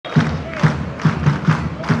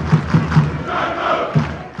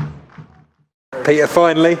Peter,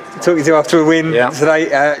 finally, talking to you after a win Yeah.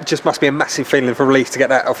 today, just must be a massive feeling of relief to get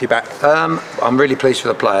that off your back. I'm really pleased for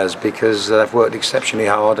the players because they've worked exceptionally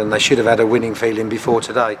hard and they should have had a winning feeling before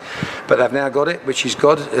today. But they've now got it, which is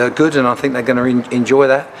good, and I think they're going to enjoy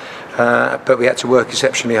that. But we had to work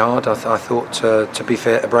exceptionally hard. I thought, to be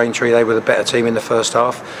fair to Braintree, they were the better team in the first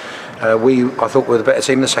half. I thought we were the better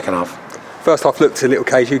team in the second half. First half looked a little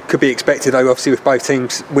cagey. Could be expected, though, obviously, with both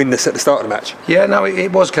teams winless at the start of the match. Yeah, no,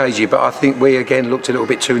 it was cagey, but I think we again looked a little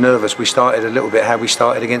bit too nervous. We started a little bit how we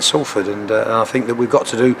started against Salford, and I think that we've got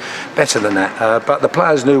to do better than that. But the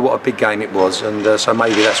players knew what a big game it was, and so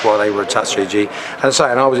maybe that's why they were a touch edgy.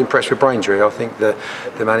 And I was impressed with Braintree. I think that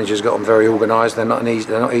the manager's got them very organised. They're not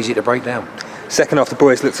easy to break down. Second half, the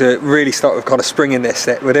boys looked to really start with kind of spring in their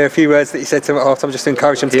set. Were there a few words that you said to them at half time just to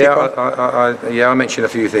encourage them to keep on? I mentioned a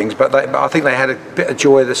few things, but I think they had a bit of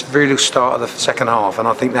joy at the really start of the second half, and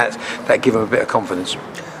I think that gave them a bit of confidence.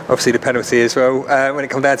 Obviously the penalty as well. When it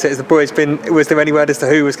comes down to it, was there any word as to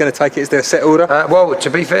who was going to take it? Is there a set order? Well, to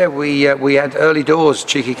be fair, we had early doors.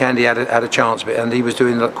 Cheeky Candy had a chance, and he was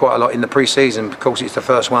doing quite a lot in the pre-season. Of course, it's the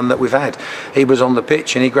first one that we've had. He was on the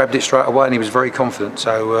pitch and he grabbed it straight away, and he was very confident.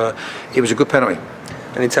 So it was a good penalty.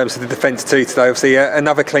 And in terms of the defence too today, obviously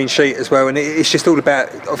another clean sheet as well, and it's just all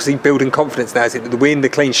about obviously building confidence now, is it? The win, the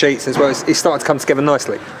clean sheets as well, it's starting to come together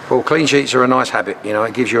nicely. Well, clean sheets are a nice habit, you know,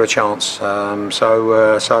 it gives you a chance.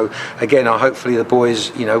 So again, hopefully the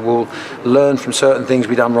boys, you know, will learn from certain things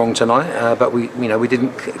we done wrong tonight, but we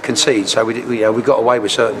didn't concede, so we got away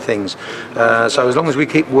with certain things. So as long as we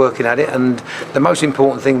keep working at it, and the most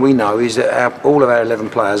important thing we know is that all of our 11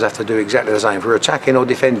 players have to do exactly the same. If we're attacking or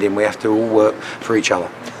defending, we have to all work for each other.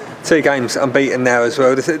 2 games unbeaten now as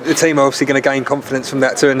well. The team are obviously going to gain confidence from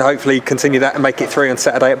that too, and hopefully continue that and make it 3 on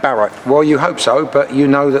Saturday at Barrow. Well, you hope so, but you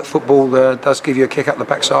know that football does give you a kick up the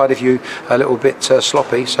backside if you're a little bit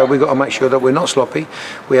sloppy. So we've got to make sure that we're not sloppy.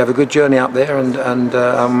 We have a good journey up there,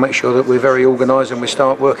 and make sure that we're very organised, and we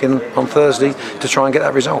start working on Thursday to try and get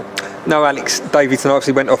that result. No, Alex Davidson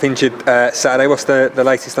obviously went off injured Saturday. What's the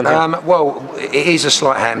latest on him? Well, it is a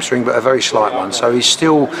slight hamstring, but a very slight one. So he's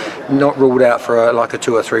still not ruled out for like a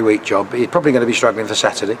 2 or 3 week job. He's probably going to be struggling for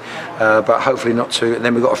Saturday, but hopefully not too. And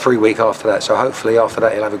then we've got a free week after that. So hopefully after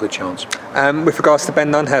that he'll have a good chance. With regards to Ben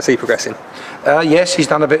Nunn, how's he progressing? Yes, he's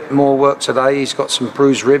done a bit more work today. He's got some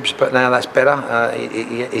bruised ribs, but now that's better.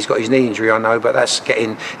 He's got his knee injury, I know, but that's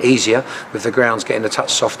getting easier with the grounds getting a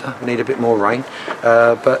touch softer. We need a bit more rain,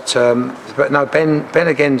 but no, Ben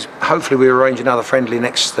again. Hopefully we arrange another friendly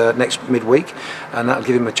next midweek, and that'll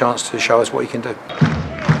give him a chance to show us what he can do.